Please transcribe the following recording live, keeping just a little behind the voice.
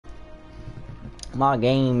My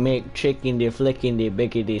game make chicken the flicking the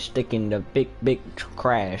biggity sticking the big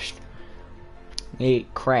crashed.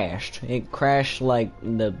 It crashed. It crashed like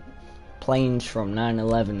the planes from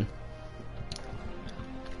 9/11.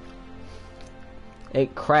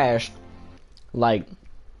 It crashed like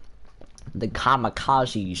the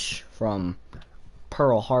kamikazes from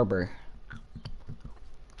Pearl Harbor.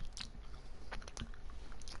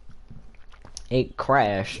 It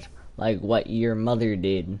crashed like what your mother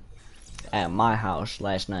did at my house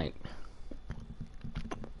last night.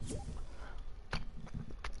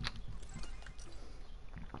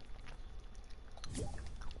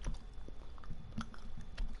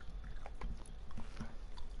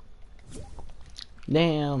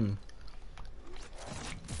 Damn.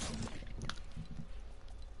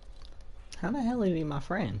 How the hell is he my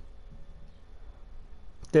friend?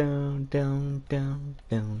 Down, down, down,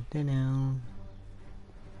 down, down, down.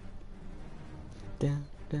 Down,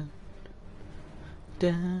 down,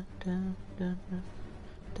 down, down, down,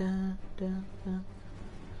 down, down, down.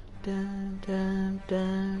 Dun dun dun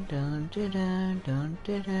dun dun dun dun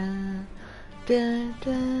dun dun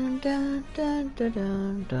dun dun dun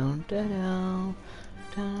dun dun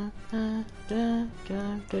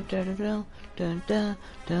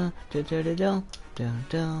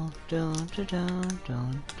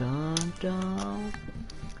dun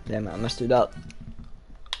damn it, I messed it up.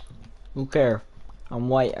 Who cares? I'm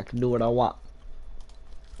white, I can do what I want.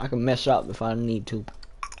 I can mess up if I need to.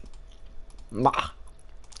 Bah.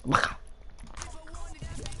 Bah.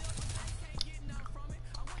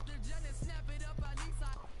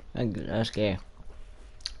 That's gay.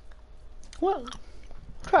 Well,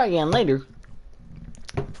 try again later.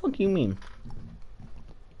 Fuck you mean?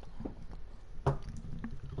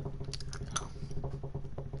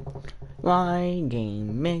 My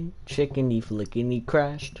game made chickeny flickeny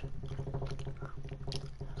crashed.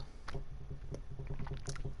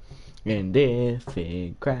 And if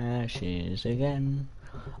it crashes again,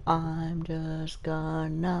 I'm just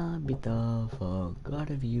gonna beat the fuck out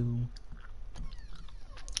of you.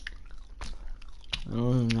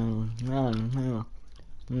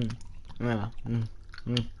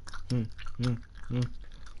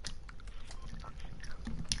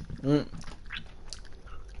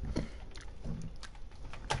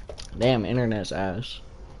 Damn, internet's ass.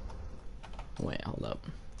 Wait, hold up.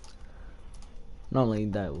 Normally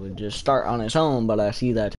that would just start on its own, but I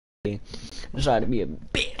see that today decided to be a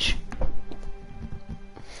bitch.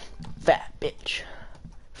 Fat bitch.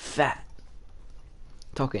 Fat.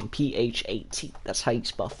 Talking P-H-A-T. That's how you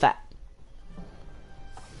spell fat.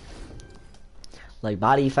 Like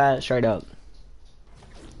body fat, straight up.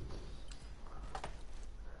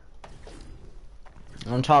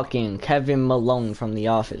 I'm talking Kevin Malone from The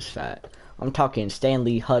Office fat. I'm talking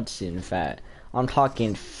Stanley Hudson fat. I'm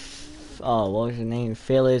talking, what was her name?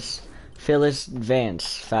 Phyllis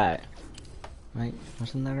Vance fat. Right?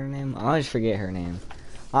 Wasn't that her name? I always forget her name.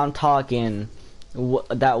 I'm talking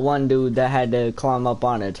that one dude that had to climb up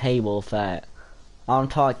on a table fat. I'm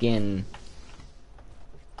talking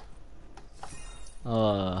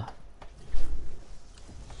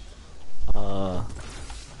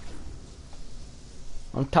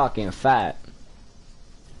I'm talking fat.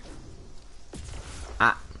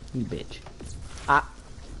 Ah, you bitch. Ah,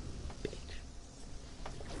 bitch.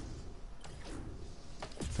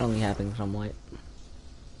 It only happens because I'm white.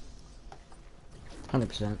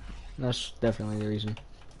 100%. That's definitely the reason.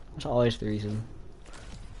 That's always the reason.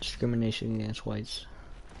 Discrimination against whites.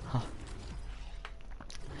 Huh.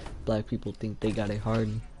 Black people think they got it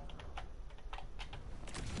hard.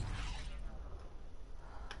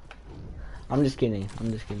 I'm just kidding.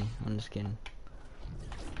 I'm just kidding. I'm just kidding.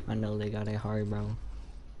 I know they got it hard, bro.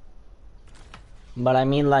 But I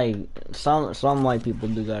mean, like, some white people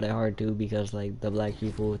do got it hard too, because like the black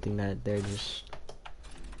people think that they're just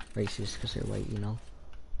racist because they're white, you know.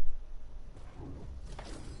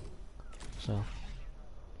 So,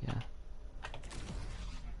 yeah.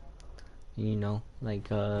 You know, like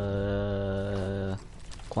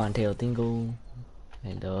Quantale Tingle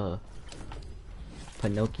and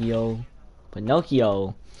Pinocchio.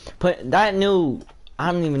 That new,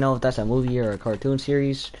 I don't even know if that's a movie or a cartoon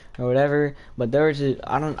series or whatever, but there's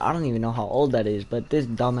I don't even know how old that is, but this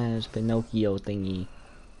dumbass Pinocchio thingy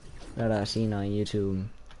that I seen on YouTube,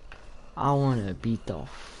 I wanna beat the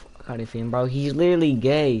fuck out of him, bro. He's literally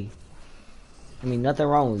gay. I mean, nothing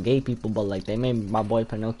wrong with gay people, but like they made my boy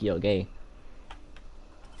Pinocchio gay.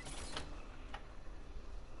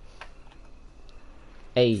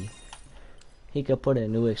 Hey, he could put a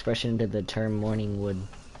new expression to the term morning wood.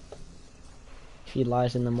 She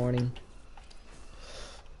lies in the morning.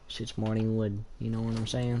 Shit's morning wood. You know what I'm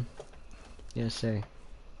saying? Yes, sir.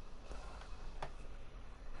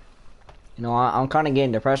 You know, I'm kind of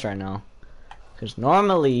getting depressed right now. Because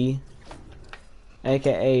normally,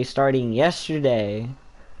 aka starting yesterday,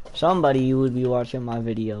 somebody would be watching my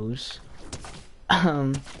videos.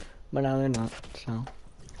 But now they're not, so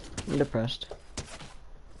I'm depressed.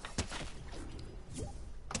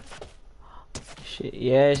 Shit,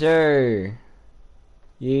 yes, sir.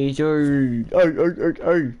 Yes, sir.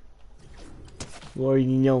 Arr. What do you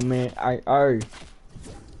know, man? Arr.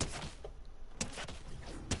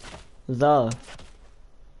 The.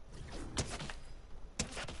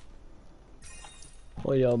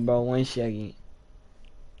 Hold up, bro. 1 second.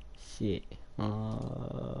 Shit. Yeah.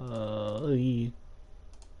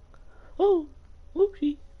 Oh,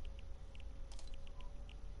 whoopsie.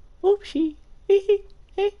 Whoopsie.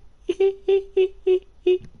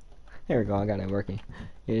 There we go. I got it working.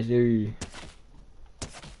 Yes, sir.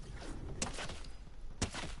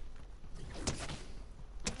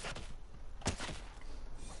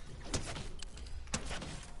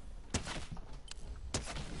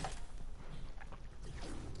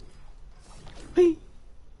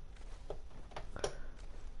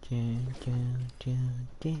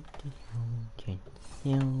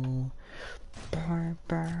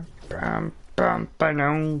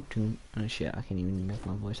 Oh shit, I can't even make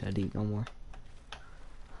my voice that deep no more.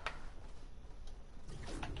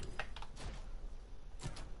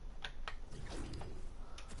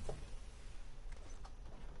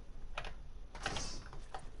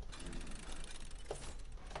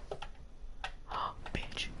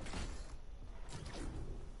 Bitch.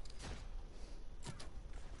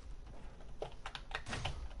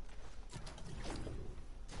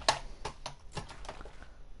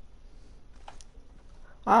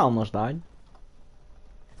 I almost died.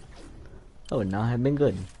 That would not have been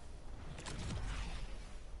good.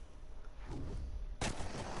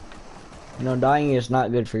 You know, dying is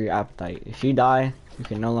not good for your appetite. If you die, you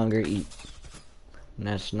can no longer eat. And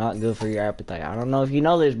that's not good for your appetite. I don't know if you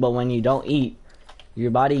know this, but when you don't eat, your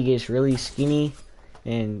body gets really skinny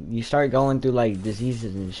and you start going through like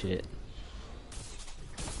diseases and shit.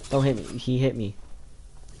 Don't hit me. He hit me.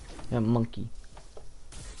 That monkey.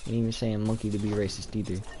 I ain't even saying monkey to be racist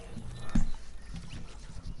either.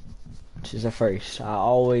 Which is a first. I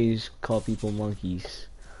always call people monkeys.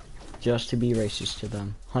 Just to be racist to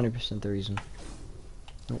them. 100% the reason.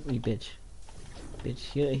 Don't you bitch. Bitch,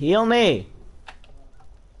 heal me!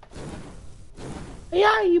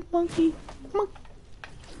 Yeah, you monkey. Monkey.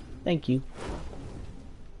 Thank you.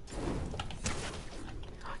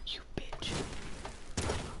 You bitch.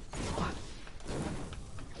 What?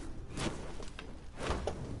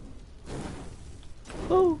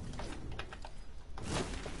 Oh.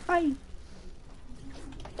 Hi.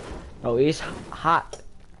 Oh, it's hot.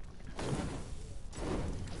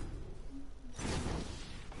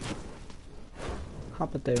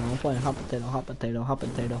 Hot potato, I'm playing hot potato, hot potato, hot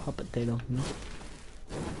potato, hot potato, you know?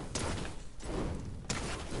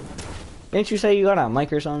 Didn't you say you got a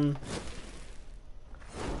mic or something?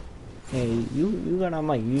 Hey, you got a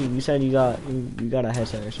mic. You said you got a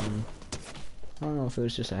headset or something. I don't know if it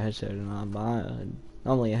was just a headset or not, but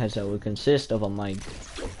normally a headset would consist of a mic.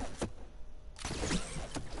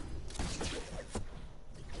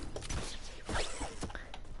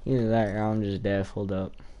 Either that or I'm just deaf. Hold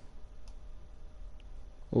up.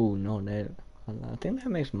 Oh no, that I think that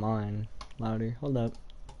makes mine louder. Hold up.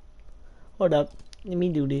 Hold up. Let me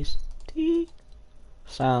do this.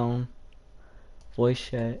 Sound. Voice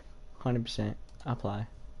chat. 100%. Apply.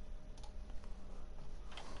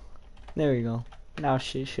 There we go. Now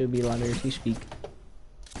shit should be louder if you speak.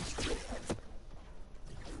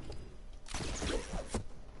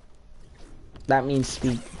 That means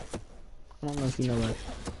speak. I don't know if you know that.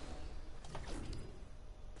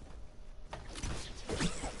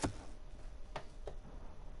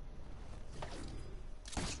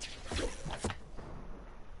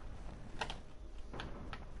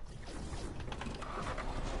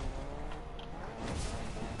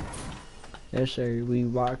 Yes sir, we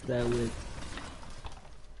rocked that with.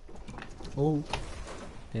 Oh,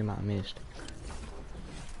 damn, I missed.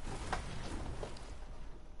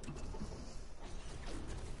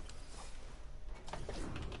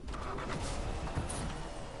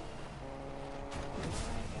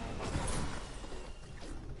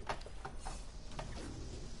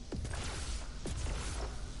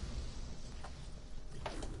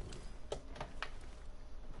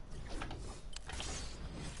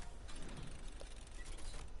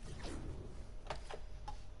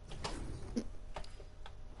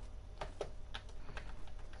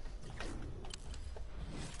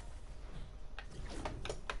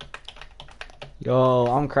 Yo,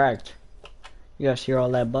 I'm cracked. You guys hear all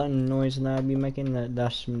that button noise that I be making?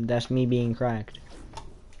 That's me being cracked.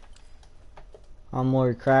 I'm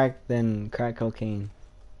more cracked than crack cocaine.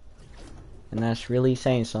 And that's really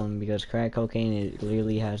saying something because crack cocaine, it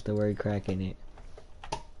literally has the word crack in it.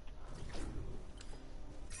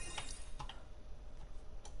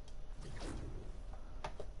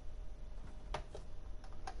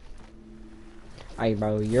 Alright,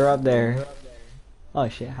 bro, you're up there. Oh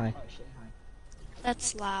shit, hi.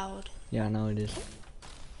 That's loud. Yeah, I know it is.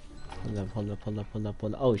 Hold up, hold up, hold up, hold up,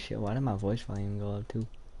 hold up. Oh shit, why did my voice volume go up too?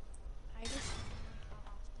 I just don't know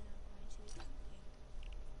how often I'm going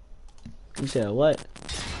to be talking. You said what? I don't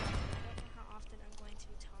know how often I'm going to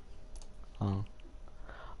be talking. Oh.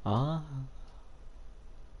 Ah.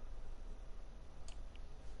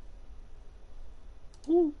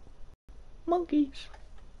 Ooh. Monkeys.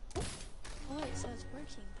 Oh wait, so it's working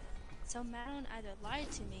then. So Madeline either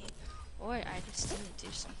lied to me, or I just didn't do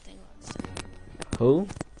something last time. Who?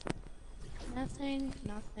 Nothing,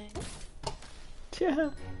 nothing. Yeah.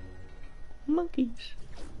 Monkeys.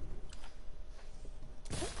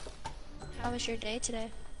 How was your day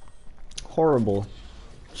today? Horrible.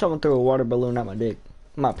 Someone threw a water balloon at my dick.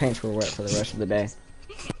 My pants were wet for the rest of the day.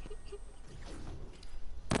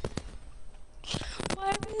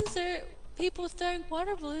 Why is there people throwing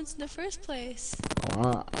water balloons in the first place?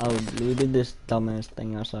 We did this dumbass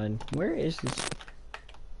thing outside. Where is this?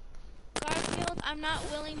 Garfield, I'm not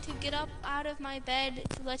willing to get up out of my bed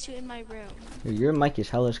to let you in my room. Dude, your mic is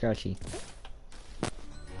hella scratchy.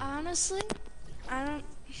 Honestly, I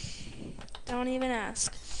don't even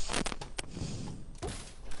ask.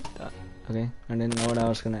 Okay, I didn't know what I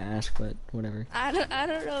was gonna ask, but whatever. I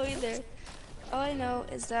don't know either. All I know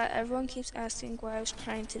is that everyone keeps asking why I was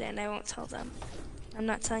crying today and I won't tell them. I'm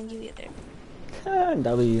not telling you either.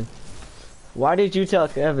 W. Why did you tell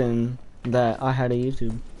Kevin that I had a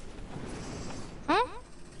YouTube? Huh?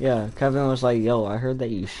 Yeah, Kevin was like, yo, I heard that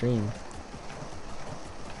you stream.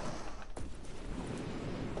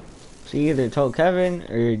 So you either told Kevin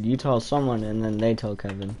or you told someone and then they told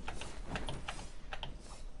Kevin.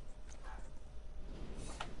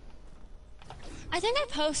 I think I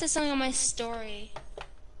posted something on my story.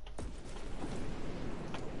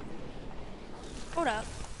 Hold up.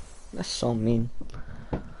 That's so mean.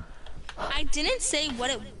 I didn't say what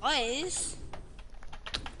it was.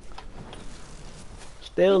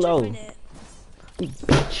 Still You low. joined it. You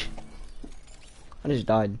bitch. I just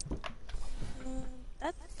died.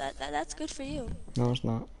 That's good for you. No, it's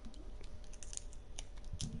not.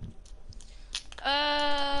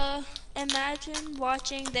 Imagine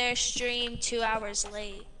watching their stream 2 hours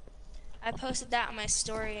late. I posted that on my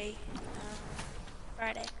story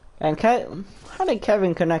Friday. And how did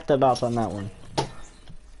Kevin connect the dots on that one?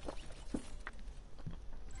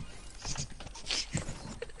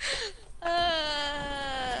 I'm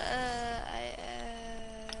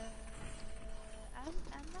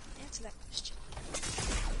not gonna answer that question.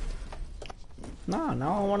 No,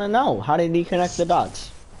 now I want to know. How did he connect the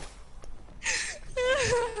dots?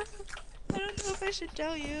 I don't know if I should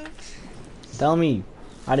tell you. Tell me.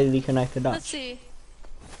 How did he connect the Let's dots? see.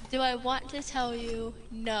 Do I want to tell you?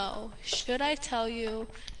 No. Should I tell you?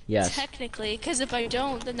 Yes. Technically, because if I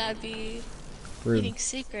don't, then that'd be Rude. keeping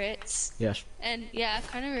secrets. Yes. And yeah,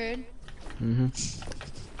 kind of rude.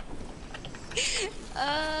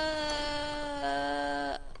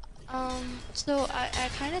 So I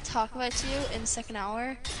kind of talk about you in the second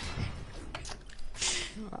hour.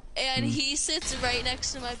 And he sits right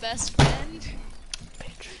next to my best friend.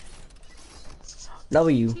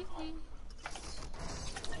 W.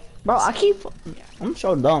 Bro, I'm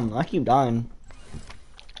so dumb. I keep dying.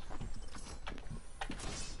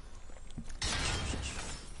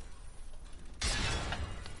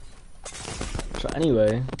 So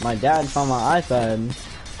anyway, my dad found my iPad,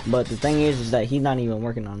 but the thing is that he's not even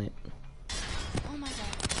working on it. Oh my god.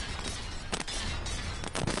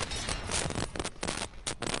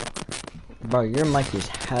 Bro, your mic is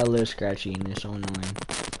hella scratchy and it's so annoying.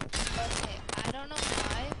 Okay, I don't know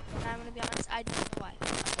why, but I'm gonna be honest, I don't know why.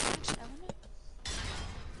 Actually, I wonder.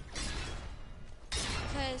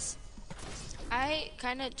 Because I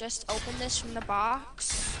kind of just opened this from the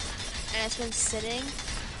box, and it's been sitting,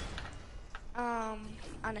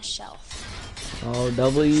 on a shelf. Oh,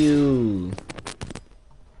 W.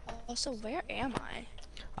 Also, where am I?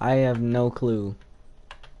 I have no clue.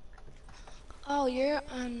 Oh, you're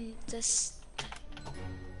on this.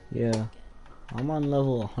 Yeah. I'm on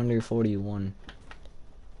level 141.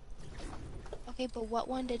 Okay, but what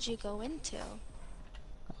one did you go into?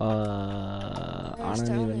 I Or is don't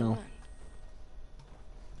there even only know. one?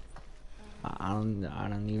 I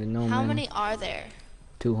don't even know, How man. many are there?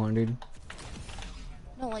 200.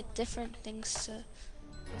 No, like different things to.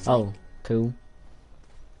 It's Oh, like, cool.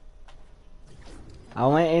 I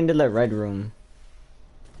went into the red room.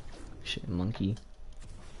 Shit, monkey.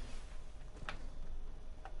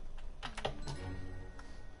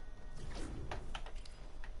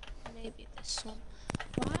 maybe this one.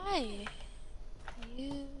 Why?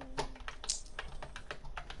 You.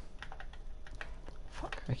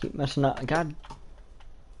 Fuck, I keep messing up. God.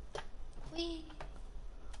 We.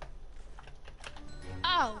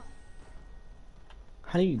 Oh!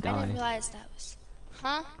 How do you I didn't die? realize that was.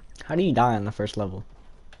 Huh? How do you die on the first level?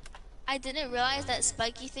 I didn't realize that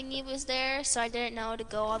spiky thingy was there, so I didn't know to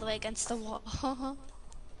go all the way against the wall.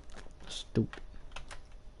 Stupid.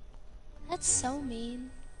 That's so mean.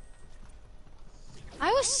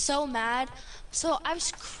 I was so mad. So I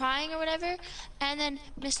was crying or whatever, and then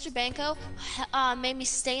Mr. Banco made me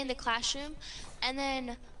stay in the classroom, and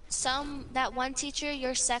then that one teacher,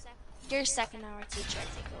 your second hour teacher, I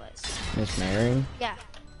think it was. Miss Mary? Yeah.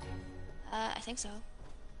 I think so.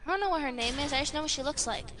 I don't know what her name is. I just know what she looks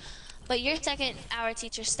like. But your second hour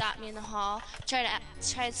teacher stopped me in the hall, tried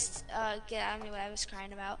to get out of me what I was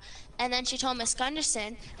crying about, and then she told Miss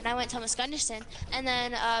Gunderson, and I went to Miss Gunderson, and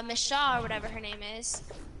then Miss Shaw or whatever her name is,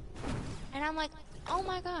 and I'm like, oh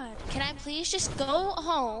my God, can I please just go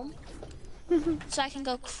home so I can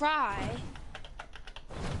go cry?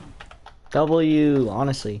 W,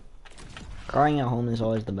 honestly. Crying at home is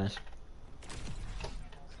always the best.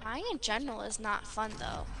 Crying in general is not fun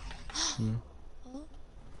though.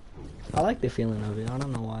 I like the feeling of it. I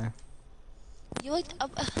don't know why. You like? I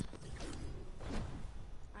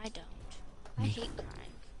don't. I hate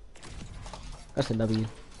crying. That's a W.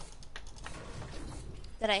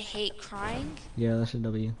 That I hate crying. Yeah, that's a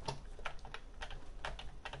W.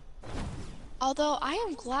 Although I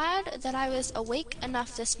am glad that I was awake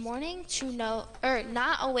enough this morning to know, or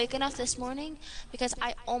not awake enough this morning, because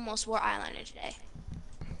I almost wore eyeliner today.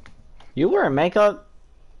 You wear makeup?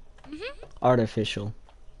 Mhm. Artificial.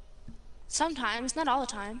 Sometimes, not all the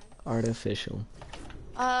time. Artificial.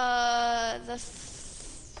 A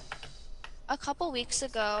couple weeks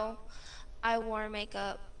ago, I wore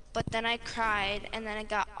makeup, but then I cried, and then it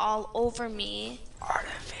got all over me.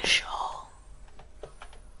 Artificial.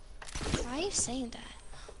 Why are you saying that?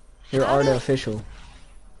 You're How did- artificial.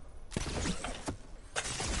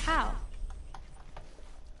 How?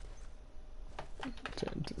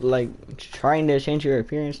 Like trying to change your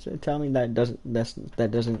appearance to tell me that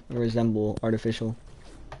doesn't resemble artificial.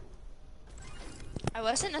 I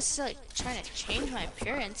wasn't necessarily trying to change my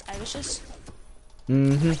appearance. I was just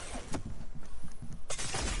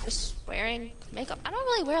wearing makeup. I don't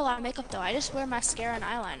really wear a lot of makeup though. I just wear mascara and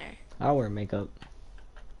eyeliner. I wear makeup.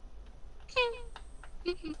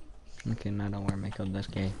 Okay, no, I don't wear makeup. That's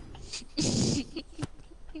gay.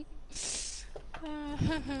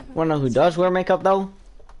 Wanna know who does wear makeup though?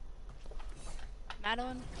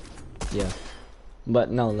 Madeline? Yeah. But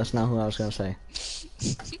no, that's not who I was gonna say.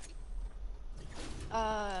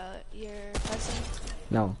 Your cousin?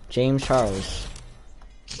 No, James Charles.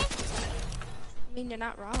 I mean, you're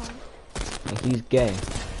not wrong. And he's gay.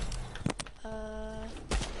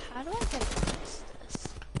 How do I get past this?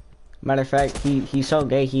 Matter of fact, he's so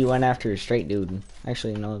gay he went after a straight dude.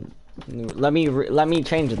 Actually, no. Let me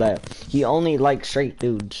change that. He only likes straight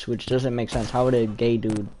dudes, which doesn't make sense. How would a gay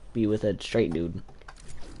dude be with a straight dude?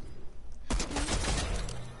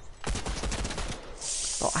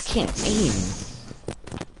 Oh, I can't aim.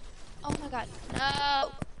 Oh my God.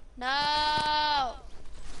 No! No!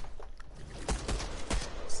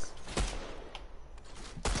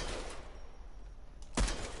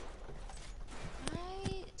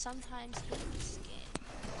 I sometimes hate this game.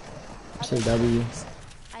 Say Other W. times,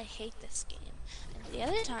 I hate this game. And the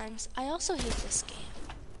other times, I also hate this game.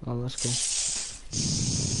 Oh, let's go.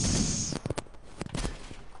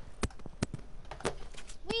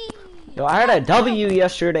 Whee! Yo, I had a W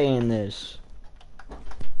yesterday in this.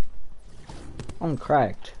 I'm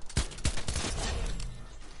cracked.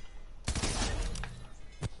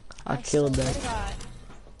 I killed swear that. to God.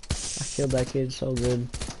 I killed that kid so good.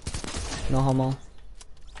 No homo. No!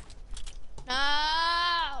 Oh my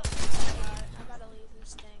God, I gotta leave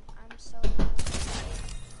this thing. I'm so mad.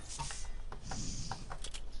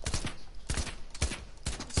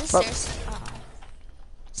 Is this But- seriously?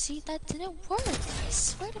 See, that didn't work. I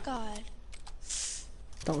swear to God.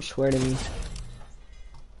 Don't swear to me.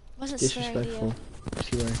 Wasn't swearing to Disrespectful. you.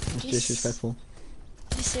 Yes, you were. It's You disrespectful.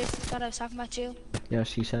 You seriously thought I was talking about you? Yeah,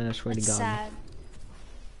 she said I swear That's to God. sad.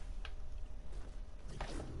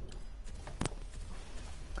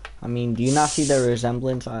 I mean, do you not see the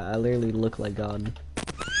resemblance? I literally look like God.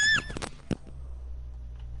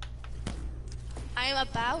 I am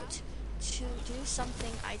about to do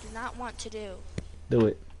something I do not want to do. Do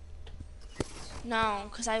it. No,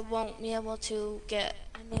 because I won't be able to get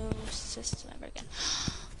a new system ever again.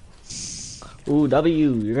 Ooh,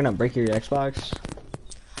 W, you're gonna break your Xbox?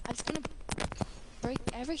 I'm just gonna break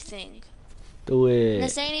everything. Do it.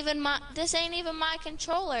 This ain't even my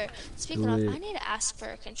controller. Speaking Do of, it. I need to ask for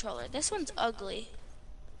a controller. This one's ugly.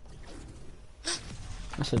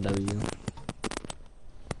 That's a W.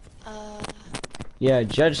 Yeah,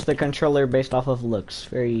 judge the controller based off of looks.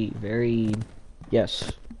 Very, yes.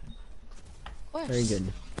 of course. Very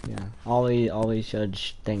good. Yeah, always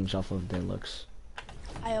judge things off of their looks.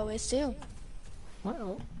 I always do. What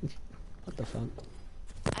the fuck?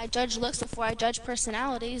 I judge looks before I judge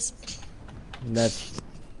personalities. That's,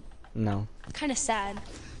 no. Kind of sad,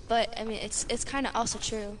 but I mean it's kind of also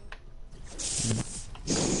true.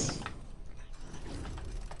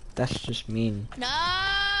 That's just mean. No.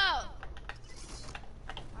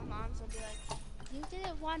 My mom's gonna be like, you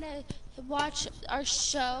didn't want to watch our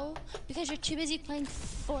show because you're too busy playing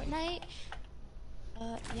Fortnite.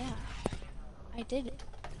 Yeah, I did.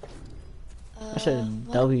 I said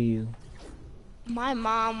what? W. My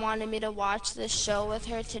mom wanted me to watch this show with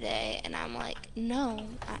her today, and I'm like, no,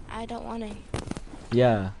 I don't want to.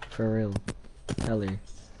 Yeah, for real. Tell her.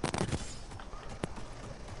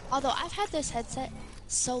 Although I've had this headset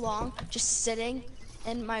so long, just sitting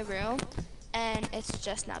in my room, and it's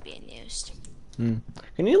just not being used. Can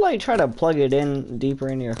you like try to plug it in deeper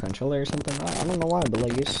into your controller or something? I don't know why, but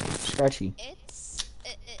like it's scratchy.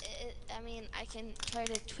 I mean, I can try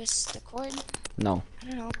to twist the cord. No. I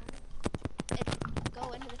don't know. It doesn't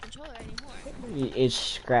go into the controller anymore. It's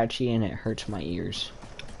scratchy and it hurts my ears.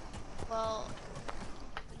 Well,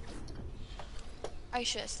 are you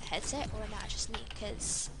sure it's the headset or not just me?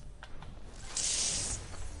 Because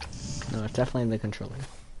No, it's definitely the controller.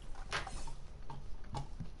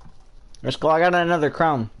 Let's go, I got another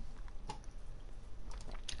crown.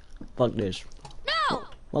 Fuck this. no.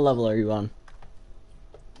 What level are you on?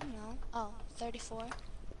 I don't know. Oh, 34.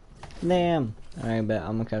 Damn. Alright, bet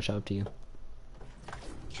I'm gonna catch up to you.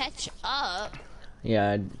 Catch up.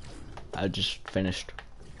 Yeah, I just finished.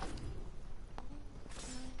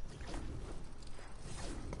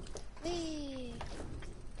 Wee.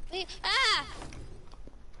 Ah!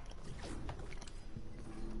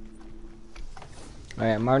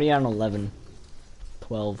 Alright, I'm already on 11,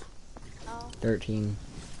 12, Oh, 13.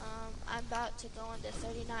 I'm about to go into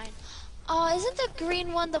 39. Oh, isn't the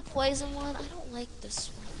green one the poison one? I don't like this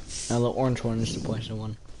one. Now the orange one is the poison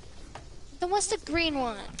one. Then what's the green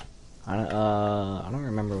one? I don't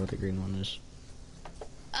remember what the green one is.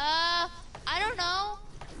 I don't know.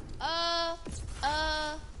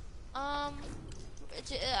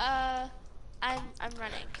 I'm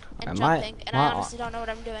running and jumping, and I honestly don't know what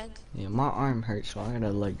I'm doing. Yeah, my arm hurts, so I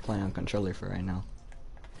gotta like play on controller for right now.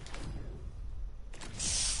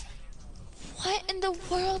 What in the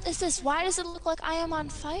world is this? Why does it look like I am on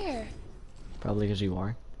fire? Probably because you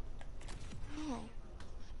are. Oh.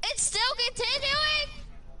 It's still continuing?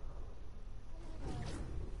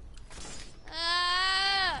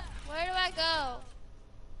 Ah! Where do I go?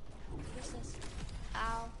 What's this?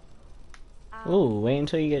 Ow. Ow. Ooh, wait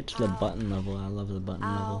until you get to the Ow. button level. I love the button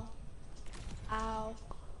level. Ow.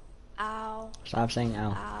 Ow. Stop saying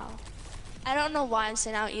ow. Ow. I don't know why I'm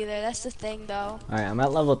saying out either. That's the thing, though. Alright, I'm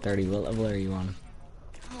at level 30. What level are you on?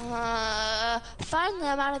 Finally,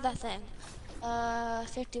 I'm out of that thing.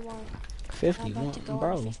 51. I'm 50? about to go on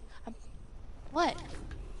Bro, 50. What?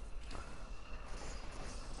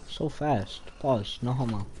 so fast. Pause. No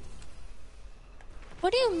homo.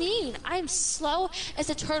 What do you mean? I'm slow as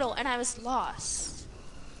a turtle, and I was lost.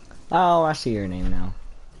 Oh, I see your name now.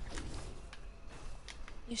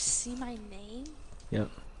 You see my name? Yep.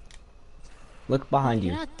 Look behind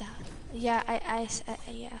you. You're not that. Yeah,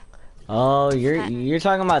 yeah. Oh, you're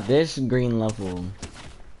talking about this green level.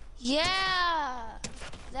 Yeah,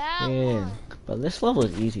 that Yeah, one. but this level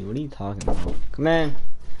is easy. What are you talking about? Come in.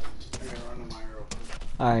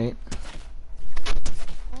 Alright.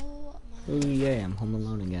 Oh my. Ooh, yeah, I'm home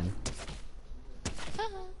alone again.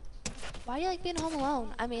 Why do you like being home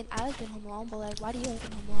alone? I mean, I like being home alone, but like, why do you like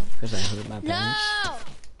being home alone? Because I hurt my parents. No!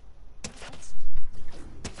 That's...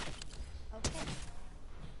 Okay.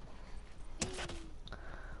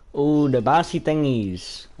 Ooh, the bossy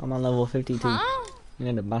thingies. I'm on level 52. Huh?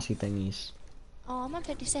 Yeah, the bossy thingies. Oh, I'm on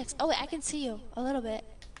 56. Oh, wait, I can see you a little bit.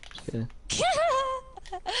 Yeah.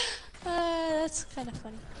 That's kind of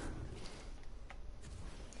funny.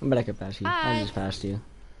 I bet I could pass you. Hi. I just passed you.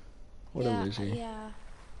 What a loser. Yeah.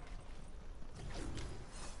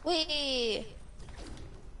 Wait.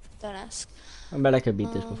 Don't ask. I bet I could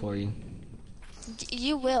beat this before you.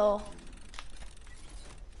 You will.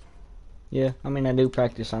 Yeah, I mean I do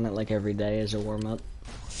practice on it like every day as a warm up.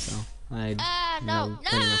 So I No, know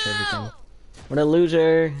pretty much everything. no! What a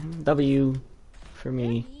loser. W for You're me.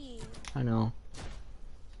 mean. I know.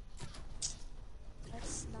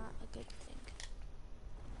 That's not a good thing.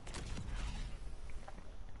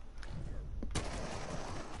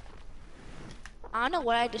 I don't know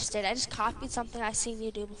what I just did. I just copied something I seen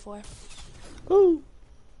you do before. Ooh.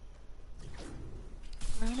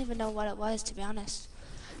 I don't even know what it was, to be honest.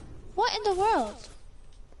 What in the world?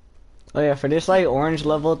 Oh yeah, for this like orange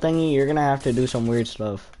level thingy, you're gonna have to do some weird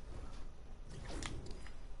stuff.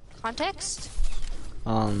 Context?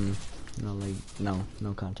 No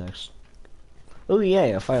context. Oh yeah,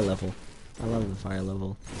 a fire level. I love the fire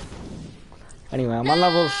level. Anyway, I'm on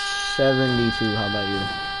level 72. How about you?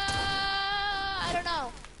 I don't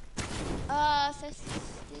know.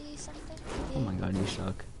 50 something? Oh my god, you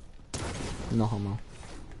suck. No homo.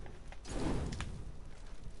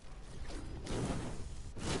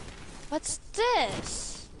 What's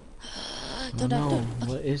this? Oh no,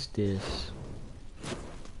 what is this?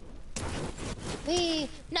 Leave.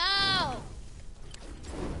 No! I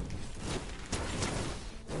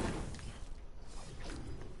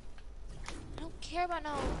don't care about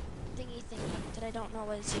no thingy that I don't know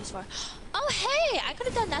what it's used for. Oh hey! I could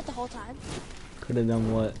have done that the whole time. Could have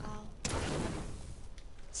done what? Oh.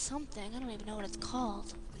 Something. I don't even know what it's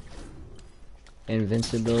called.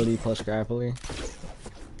 Invincibility plus grappler.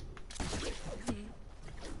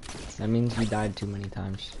 That means you died too many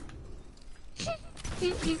times.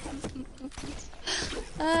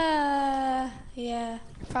 Yeah,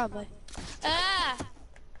 probably. Ah!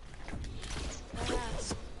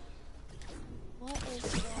 What is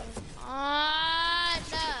going on?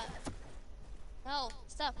 No,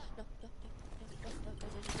 stop. No.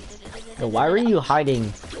 Yo, why were you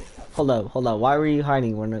hiding? Hold up. Why were you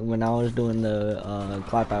hiding when I was doing the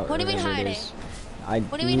clap out? What do you mean whatever it hiding? is?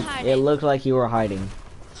 What do you mean hiding? It looked like you were hiding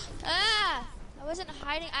Ah! I wasn't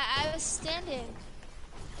hiding. I was standing.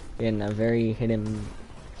 in a very hidden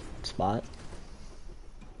spot.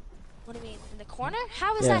 What do you mean? In the corner?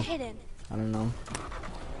 How is Yeah. that hidden? I don't know.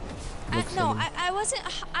 Looks No, hidden. I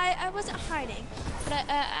wasn't hiding, but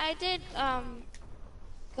I did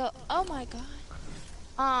go. Oh my god.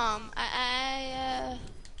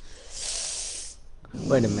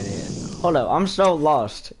 Wait a minute. Hold up. I'm so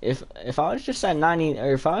lost. If I was just at 90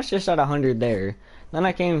 or if I was just at 100 there, then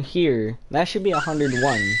I came here, that should be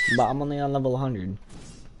 101, but I'm only on level 100.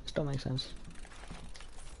 This don't make sense.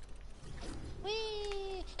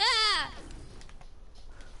 Wee! Ah!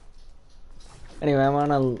 Anyway, I'm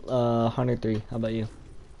on a 103. How about you?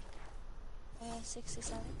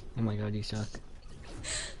 67. Oh my god, you suck.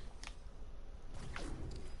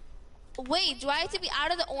 Wait, do I have to be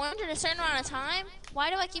out of the orange in a certain amount of time? Why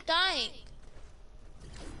do I keep dying?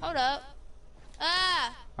 Hold up.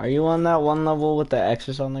 Ah! Are you on that one level with the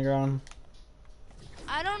X's on the ground?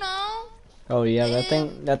 I don't know. Oh yeah,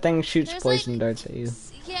 that thing shoots There's poison like, darts at you.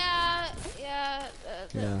 Yeah.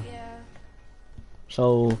 Yeah.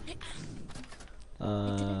 So, Know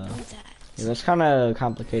that. yeah, that's kind of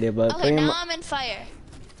complicated, but Okay, pretty now much, I'm in fire.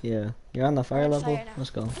 yeah, you're on the fire I'm on level. fire now. Let's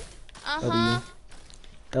go. Uh-huh.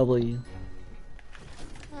 W.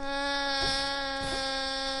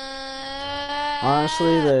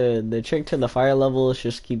 Honestly, the trick to the fire level is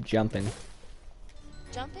just keep jumping.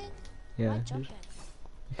 Jumping? Yeah, Why jumping?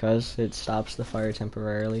 because it stops the fire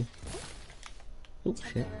temporarily. Oops,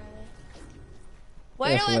 shit.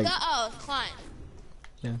 Where Yeah, do so I like- go? Oh, climb.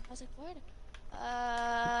 Yeah. I was like, where?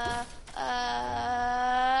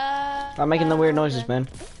 Stop making the weird noises, man.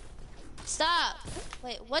 Stop.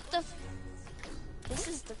 Wait, what the? This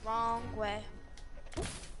is the wrong way.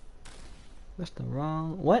 That's the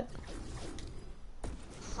wrong. What?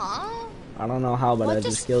 Huh? I don't know how, but I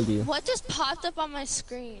just killed you. What just popped up on my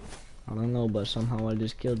screen? I don't know, but somehow I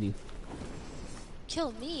just killed you.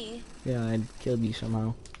 Kill me? Yeah, I killed you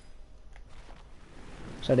somehow.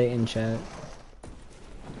 Said it in chat.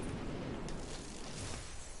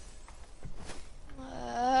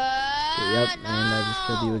 Yep, No. and I just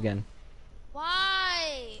killed you again.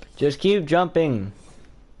 Why? Just keep jumping.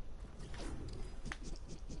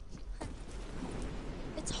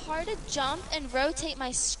 It's hard to jump and rotate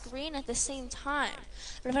my screen at the same time.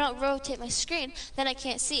 But if I don't rotate my screen, then I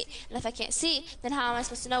can't see. And if I can't see, then how am I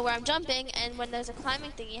supposed to know where I'm jumping? And when there's a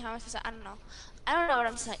climbing thingy, how am I supposed to? I don't know. I don't know what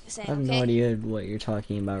I'm saying. I have Okay? no idea what you're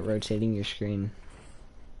talking about, rotating your screen.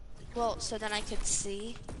 Well, so then I could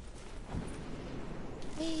see.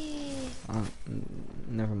 Whee.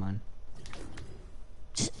 Never mind.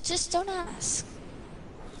 Just don't ask.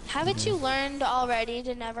 Haven't you learned already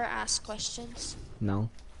to never ask questions? No.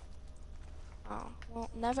 Oh, well,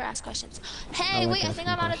 never ask questions. I Hey, like wait, I think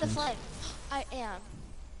asking I'm out of the questions. flame. I am.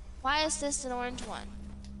 Why is this an orange one?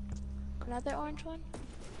 Another orange one?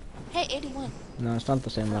 Hey, 81. No, it's not the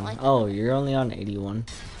same I don't one. like it. Oh, you're only on 81.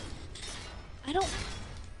 I don't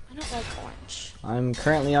like orange. I'm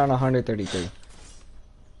currently on 133.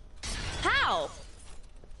 How?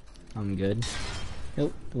 I'm good.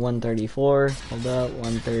 Nope, 134. Hold up,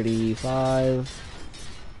 135.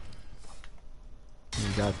 You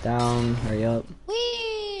drop down. Hurry up.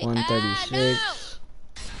 Whee! 136.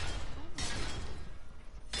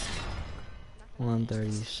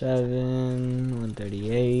 137.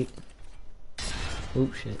 138.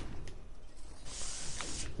 Oop, shit.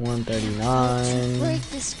 No. 139. Break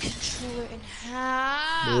this controller in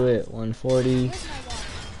half. Do it. 140. Where's my wall?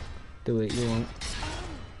 Do it. You won't.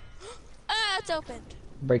 Ah, it's opened.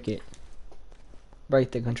 Break it. Break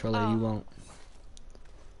the controller. Oh. You won't.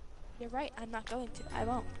 You're right. I'm not going to. I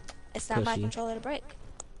won't. It's not my Pussy. controller to break.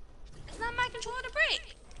 It's not my controller to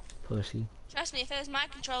break. Pussy. Trust me, if it was my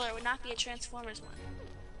controller, it would not be a Transformers one.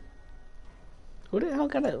 Who the hell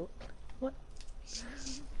got a... What?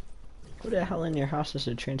 Who the hell in your house is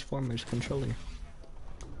a Transformers controller?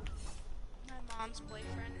 My mom's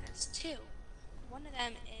boyfriend has two. One of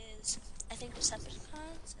them is, I think,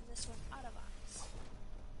 Decepticons, and this one Autobots.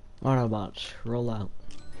 Autobots, roll out.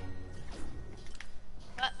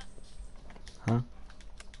 What? Huh?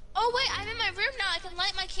 Oh wait, I'm in my room now. I can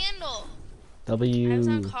light my candle. I W. was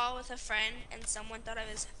on call with a friend, and someone thought I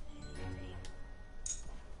was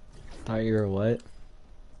Thought you were what?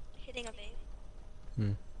 hitting a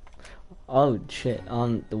vape. Oh shit.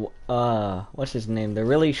 What's his name? The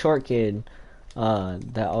really short kid.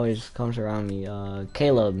 That always comes around me.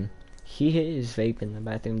 Caleb. He hit his vape in the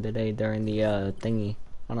bathroom today during the thingy.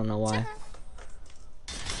 I don't know why.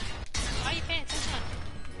 Why are you paying attention?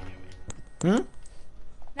 Hmm?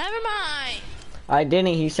 Never mind. I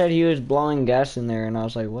didn't. He said he was blowing gas in there, and I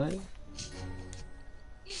was like, what?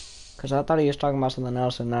 Cause I thought he was talking about something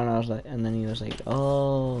else, and then I was like, and then he was like,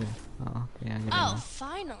 oh, yeah. I get it Oh, now.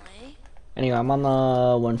 finally. Anyway, I'm on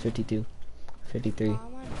the 152, 53, Oh,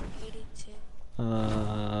 I'm on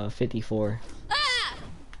 82. 54. Ah!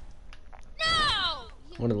 No!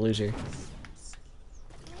 What a loser.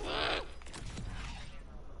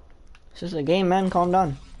 This is a game, man. Calm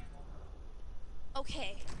down.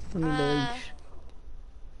 Okay. Let me reach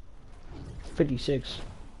 56.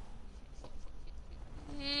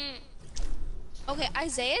 Okay,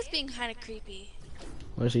 Isaiah's being kind of creepy.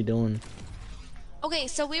 What is he doing? Okay,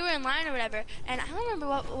 so we were in line or whatever, and I don't remember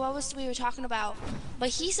what was we were talking about, but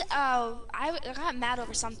he's I got mad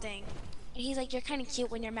over something, and he's like, "You're kind of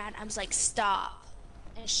cute when you're mad." I was like, "Stop,"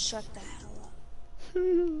 and shut the hell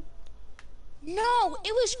up. No,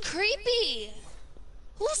 it was creepy.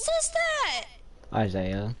 Who says that?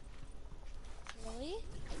 Isaiah. Really?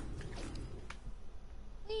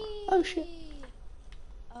 Oh, shit.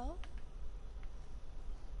 Oh.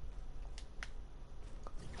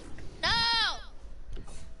 No.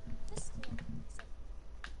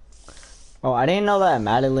 Oh, I didn't know that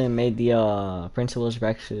Madeline made the principal's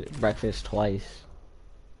breakfast twice.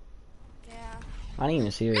 Yeah. I didn't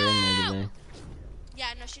even see her in there today.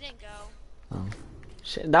 Yeah, no, she didn't go. Oh.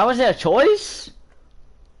 Shit, that was their choice?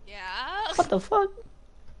 Yeah. What the fuck?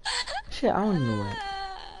 Shit, I don't even know what.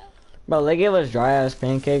 Bro, they gave us dry ass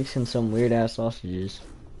pancakes and some weird ass sausages.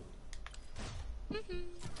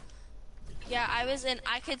 Yeah,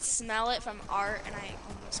 I could smell it from art, and I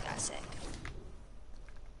almost got sick.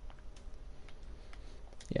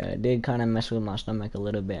 Yeah, it did kind of mess with my stomach a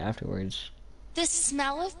little bit afterwards. The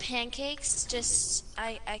smell of pancakes,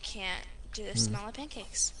 I can't do the smell of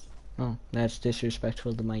pancakes. Oh, that's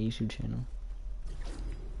disrespectful to my YouTube channel.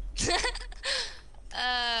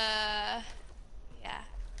 Yeah.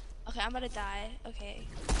 Okay, I'm gonna die. Okay.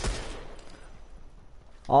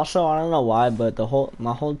 Also, I don't know why, but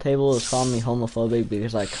my whole table is calling me homophobic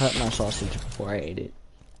because I cut my sausage before I ate it.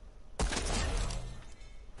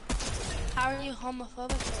 How are you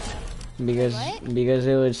homophobic for that? Because What? because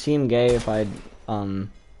it would seem gay if I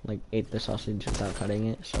like ate the sausage without cutting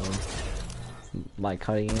it. So by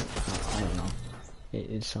cutting it, I don't know.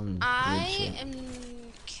 It's some weird I shit. am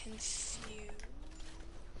confused.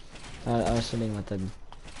 I was sitting with a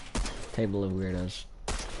table of weirdos.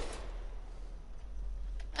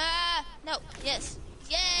 No, yes.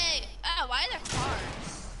 Yay! Ah, why are there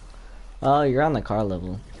cars? Oh, you're on the car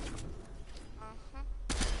level.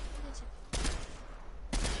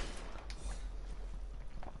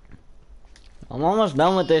 I'm almost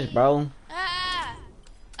done with this, bro. Ah!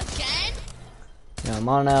 Again? Yeah, I'm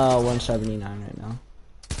on 179 right now.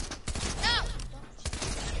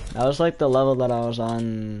 That was like the level that I was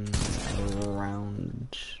on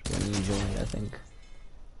around when you joined, I think.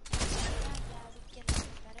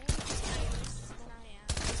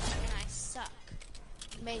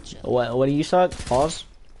 Majorly. What do you suck? Pause?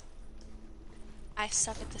 I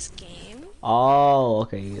suck at this game. Oh,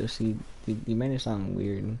 okay. You see, you made it sound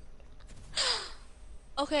weird.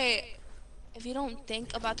 Okay, if you don't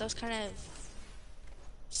think about those kind of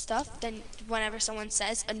stuff, then whenever someone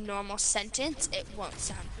says a normal sentence, it won't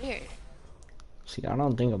sound weird. See, I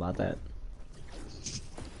don't think about that.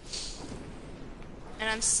 And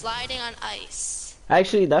I'm sliding on ice.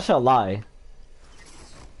 Actually, that's a lie.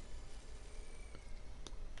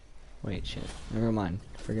 Wait, shit. Never mind.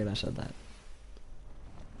 Forget I said that.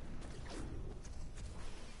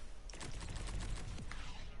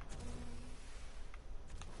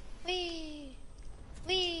 Wee!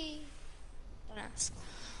 Wee! Don't ask.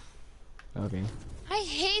 Okay. I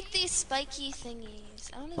hate these spiky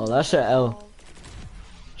thingies. I don't even Oh, know that's what a they're L. called.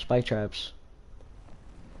 Spike traps.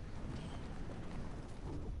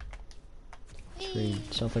 It's pretty Wee.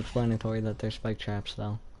 self-explanatory that they're spike traps,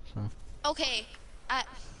 though. So. Okay,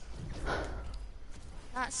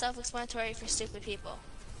 not self-explanatory for stupid people.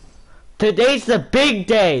 Today's the big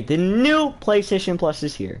day. The new PlayStation Plus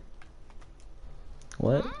is here.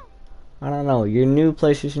 What? Huh? I don't know. Your new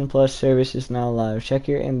PlayStation Plus service is now live. Check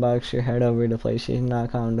your inbox or head over to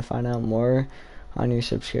PlayStation.com to find out more on your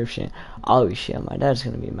subscription. Oh shit, my dad's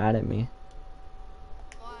gonna be mad at me.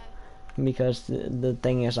 Why? Because the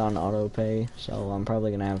thing is on auto pay, so I'm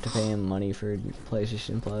probably gonna have to pay him money for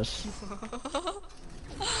PlayStation Plus.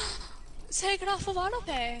 Take it off of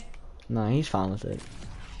autopay. No, he's fine with it.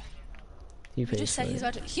 He You pays just said for he's it.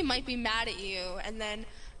 about to, he might be mad at you, and then,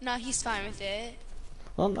 no, he's fine with it.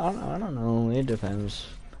 Well, I don't know. It depends.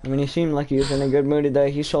 I mean, he seemed like he was in a good mood today.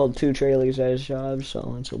 He sold 2 trailers at his job,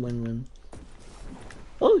 so it's a win-win.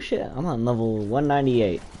 Oh shit, I'm on level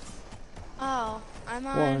 198. Oh, I'm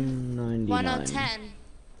on 199. 1010.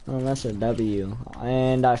 Oh, that's a W.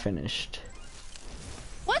 And I finished.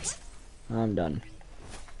 What? I'm done.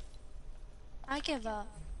 I give up.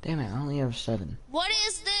 Damn it, I only have 7. What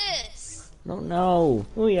is this? I don't know.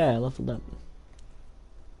 Oh yeah, I leveled up.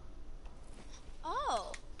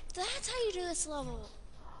 Oh, that's how you do this level.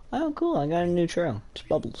 Oh cool, I got a new trail. It's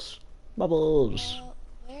Bubbles. Bubbles.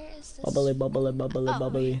 Where is this? Bubbly, bubbly, bubbly, Oh,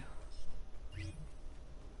 bubbly.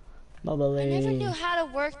 Bubbly. I never knew how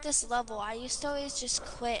to work this level. I used to always just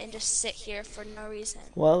quit and just sit here for no reason.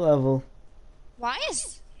 What level? Why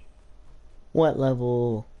is... What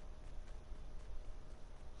level?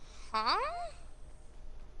 Huh?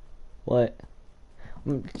 What?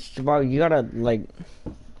 Bro, you gotta, like...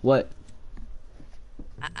 What?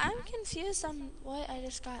 I'm confused on what I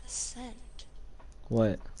just got sent.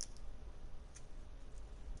 What?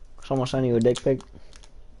 Someone sent you a dick pic?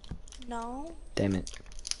 No. Damn it.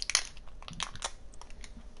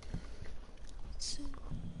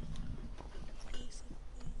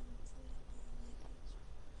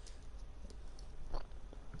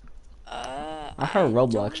 I heard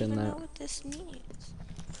Roblox in I don't even that. know what this means.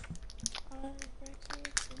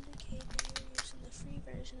 Records indicate that you're using the free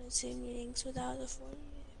version of Zoom meetings without the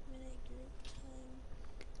 40-minute group time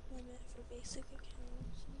limit for basic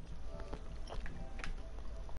accounts.